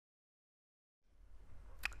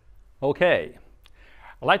Okay,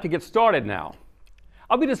 I'd like to get started now.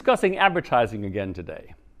 I'll be discussing advertising again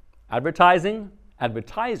today. Advertising,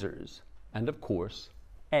 advertisers, and of course,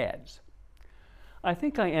 ads. I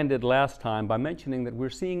think I ended last time by mentioning that we're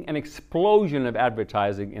seeing an explosion of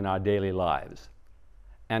advertising in our daily lives.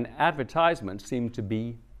 And advertisements seem to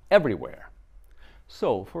be everywhere.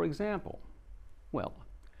 So, for example,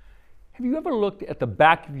 have you ever looked at the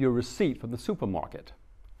back of your receipt from the supermarket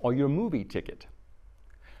or your movie ticket?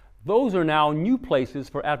 Those are now new places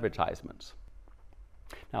for advertisements.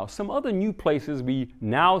 Now, some other new places we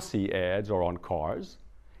now see ads are on cars,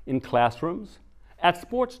 in classrooms, at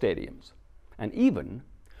sports stadiums, and even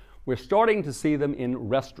we're starting to see them in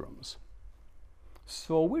restrooms.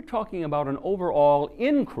 So we're talking about an overall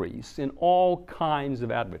increase in all kinds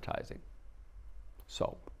of advertising.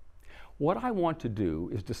 So, what I want to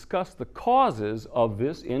do is discuss the causes of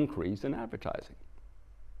this increase in advertising.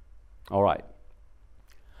 All right.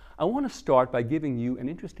 I want to start by giving you an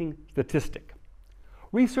interesting statistic.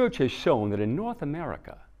 Research has shown that in North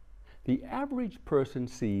America, the average person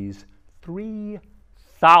sees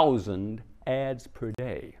 3,000 ads per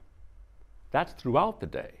day. That's throughout the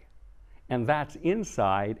day, and that's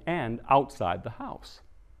inside and outside the house.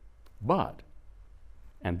 But,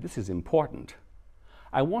 and this is important,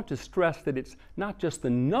 I want to stress that it's not just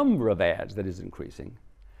the number of ads that is increasing,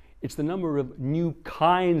 it's the number of new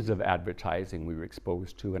kinds of advertising we were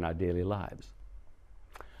exposed to in our daily lives.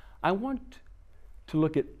 I want to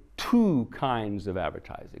look at two kinds of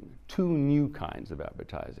advertising, two new kinds of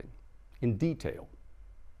advertising in detail.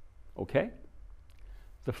 Okay?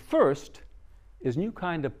 The first is new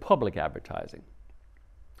kind of public advertising,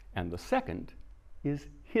 and the second is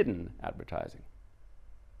hidden advertising.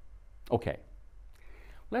 Okay,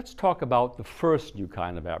 let's talk about the first new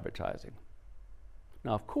kind of advertising.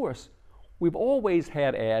 Now, of course, we've always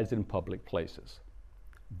had ads in public places,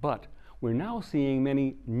 but we're now seeing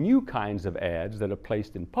many new kinds of ads that are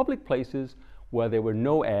placed in public places where there were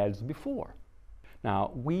no ads before.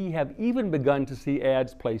 Now, we have even begun to see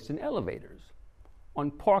ads placed in elevators,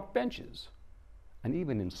 on park benches, and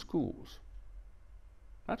even in schools.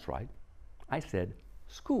 That's right, I said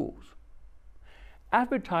schools.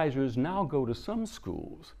 Advertisers now go to some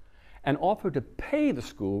schools and offer to pay the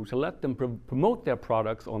school to let them promote their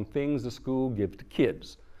products on things the school gives to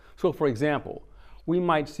kids. So, for example, we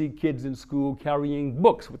might see kids in school carrying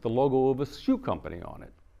books with the logo of a shoe company on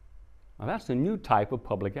it. Now, that's a new type of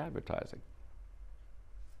public advertising.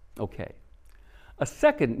 Okay. A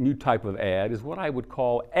second new type of ad is what I would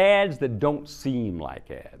call ads that don't seem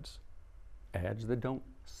like ads. Ads that don't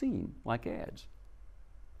seem like ads.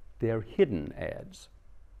 They're hidden ads.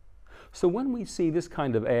 So when we see this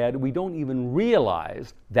kind of ad, we don't even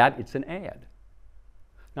realize that it's an ad.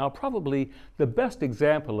 Now, probably the best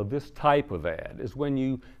example of this type of ad is when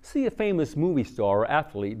you see a famous movie star or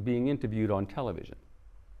athlete being interviewed on television.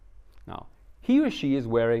 Now, he or she is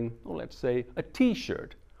wearing, let's say, a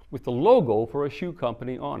t-shirt with the logo for a shoe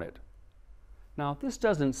company on it. Now, this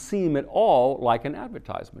doesn't seem at all like an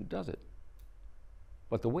advertisement, does it?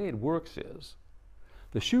 But the way it works is,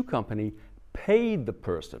 the shoe company paid the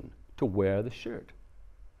person to wear the shirt.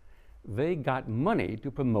 They got money to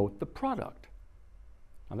promote the product.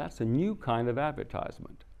 Now, that's a new kind of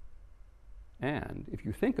advertisement. And if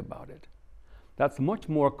you think about it, that's much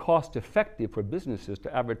more cost-effective for businesses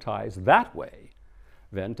to advertise that way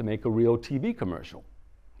than to make a real TV commercial,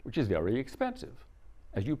 which is very expensive,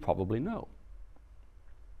 as you probably know.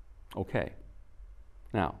 Okay.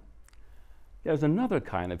 Now, there's another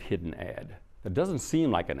kind of hidden ad that doesn't seem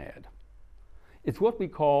like an ad. It's what we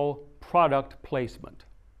call product placement.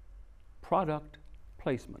 Product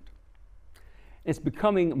placement. It's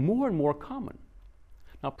becoming more and more common.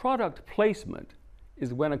 Now, product placement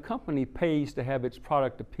is when a company pays to have its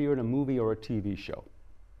product appear in a movie or a TV show.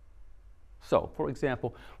 So, for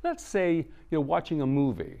example, let's say you're watching a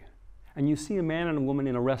movie and you see a man and a woman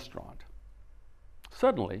in a restaurant.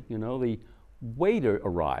 Suddenly, the waiter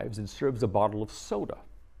arrives and serves a bottle of soda.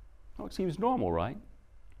 Now, it seems normal, right?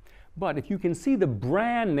 But if you can see the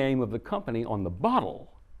brand name of the company on the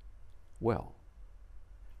bottle, well,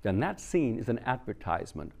 then that scene is an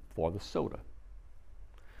advertisement for the soda.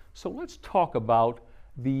 So let's talk about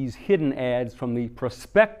these hidden ads from the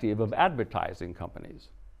perspective of advertising companies.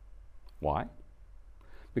 Why?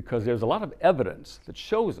 Because there's a lot of evidence that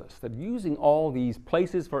shows us that using all these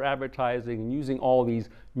places for advertising and using all these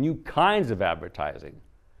new kinds of advertising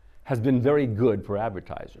has been very good for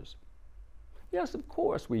advertisers. Yes, of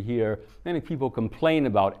course, we hear many people complain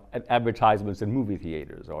about advertisements in movie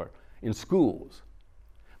theaters or in schools.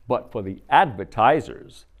 But for the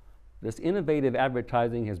advertisers, this innovative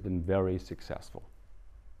advertising has been very successful.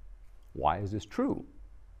 Why is this true?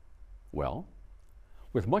 Well,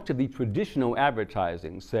 with much of the traditional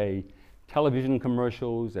advertising, say television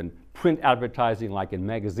commercials and print advertising like in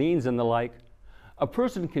magazines and the like, a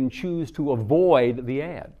person can choose to avoid the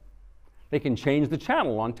ad. They can change the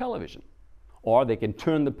channel on television, or they can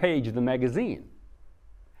turn the page of the magazine.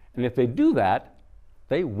 And if they do that,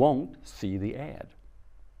 they won't see the ad.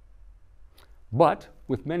 But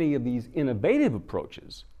with many of these innovative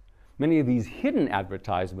approaches, many of these hidden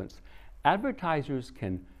advertisements, advertisers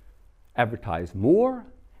can advertise more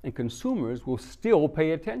and consumers will still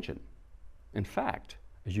pay attention. In fact,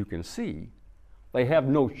 as you can see, they have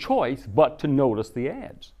no choice but to notice the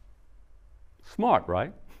ads. Smart,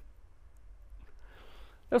 right?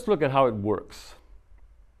 Let's look at how it works.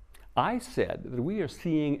 I said that we are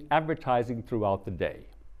seeing advertising throughout the day,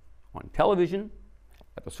 on television,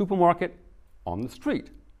 at the supermarket, on the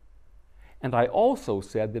street. And I also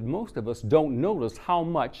said that most of us don't notice how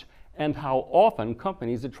much and how often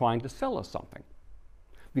companies are trying to sell us something,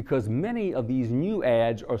 because many of these new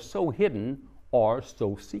ads are so hidden or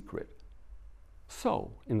so secret.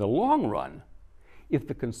 So, in the long run, if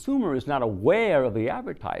the consumer is not aware of the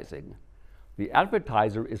advertising, the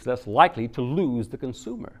advertiser is less likely to lose the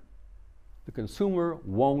consumer. The consumer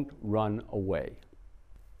won't run away.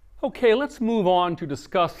 Okay, let's move on to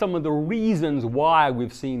discuss some of the reasons why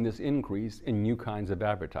we've seen this increase in new kinds of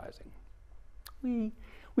advertising.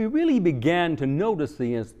 We really began to notice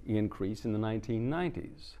the increase in the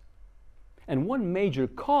 1990s. And one major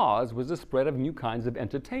cause was the spread of new kinds of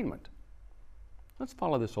entertainment. Let's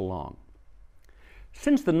follow this along.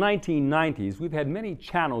 Since the 1990s, we've had many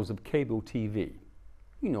channels of cable TV,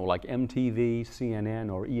 like MTV,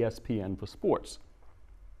 CNN, or ESPN for sports.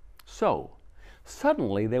 So,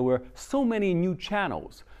 suddenly there were so many new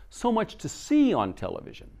channels, so much to see on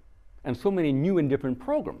television, and so many new and different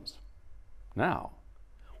programs. Now,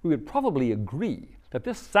 we would probably agree that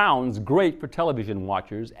this sounds great for television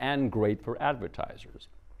watchers and great for advertisers,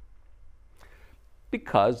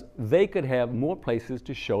 because they could have more places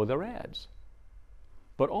to show their ads.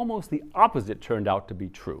 But almost the opposite turned out to be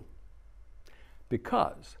true.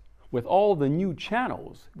 Because with all the new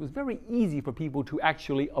channels, it was very easy for people to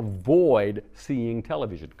actually avoid seeing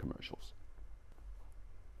television commercials.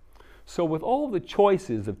 So with all the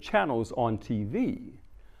choices of channels on TV,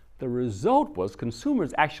 the result was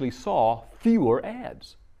consumers actually saw fewer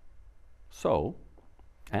ads. So,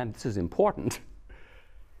 and this is important,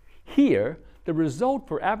 here the result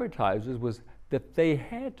for advertisers was that they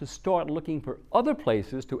had to start looking for other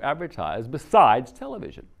places to advertise besides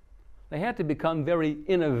television. They had to become very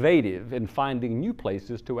innovative in finding new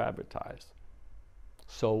places to advertise.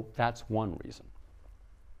 So that's one reason.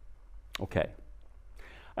 Okay,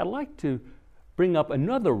 I'd like to bring up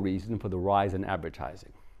another reason for the rise in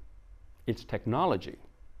advertising. It's technology.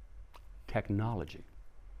 Technology.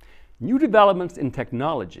 New developments in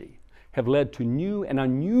technology have led to new and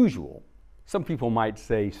unusual, some people might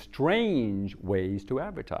say strange, ways to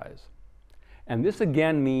advertise. And this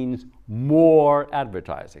again means more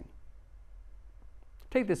advertising.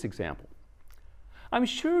 Take this example. I'm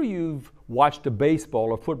sure you've watched a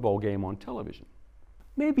baseball or football game on television.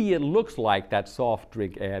 Maybe it looks like that soft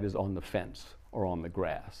drink ad is on the fence or on the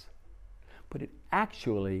grass, but it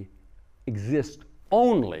actually exists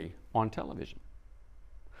only on television.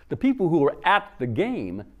 The people who are at the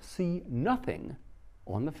game see nothing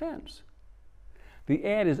on the fence. The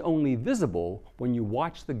ad is only visible when you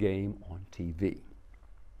watch the game on TV.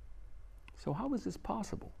 So how is this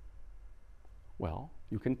possible? Well,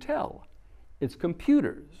 you can tell. It's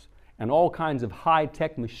computers and all kinds of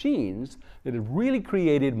high-tech machines that have really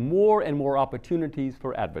created more and more opportunities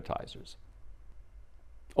for advertisers.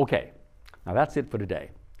 Okay, now that's it for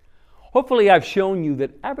today. Hopefully I've shown you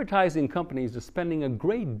that advertising companies are spending a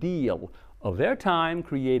great deal of their time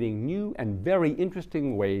creating new and very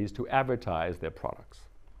interesting ways to advertise their products.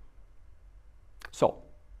 So,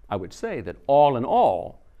 I would say that all in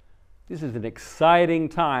all, this is an exciting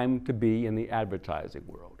time to be in the advertising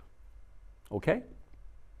world. Okay?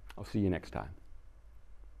 I'll see you next time.